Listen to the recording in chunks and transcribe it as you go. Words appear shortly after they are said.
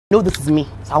know this is me,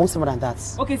 so I won't say more than that.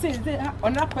 Okay, so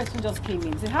another question just came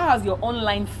in. So how has your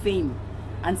online fame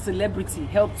and celebrity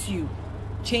helped you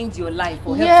change your life?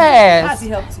 Or Yes, how has it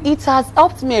helped you? It has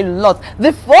helped me a lot.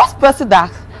 The first person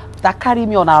that carried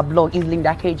me on our blog is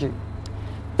Ikeji.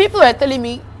 People were telling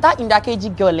me that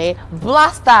Ikeji girl,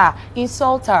 blast her,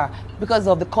 insult her because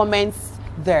of the comments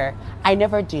there. I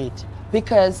never did,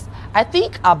 because I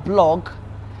think a blog,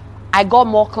 I got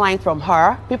more clients from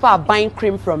her. People are buying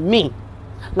cream from me.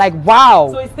 Like, wow.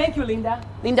 So it's thank you, Linda.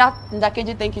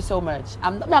 Ikeji, thank you so much.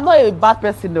 I'm not a bad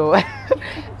person though,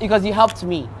 because you helped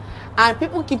me. And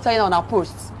people keep telling on our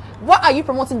posts, why are you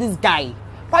promoting this guy?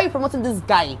 Why are you promoting this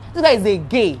guy? This guy is a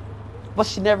gay. But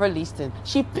she never listened.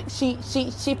 She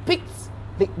picked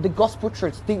the gospel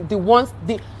truth, the ones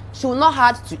she will not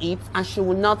add to it, and she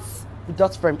will not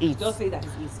deduct from it. Just say that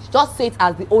it is. Just say it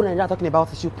as the owner you're talking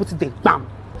about it. She'll put it there, bam.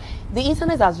 The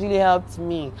internet has really helped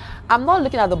me. I'm not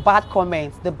looking at the bad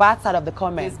comments, the bad side of the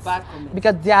comments. There's bad comments.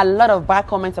 Because there are a lot of bad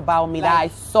comments about me that I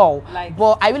saw.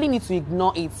 But I really need to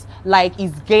ignore it. Like,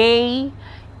 he's gay,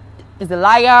 he's a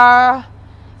liar,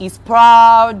 he's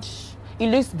proud, he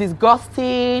looks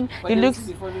disgusting, but he looks...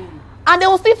 And they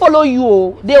will still follow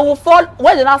you. They will fall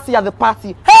when they not see you at the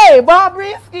party. Hey,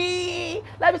 Bobrisky!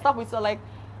 Let me stop with you. Like,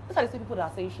 these are the same people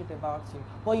that are saying shit about you.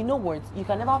 But you know what? You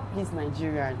can never please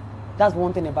Nigerian. That's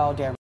one thing about them.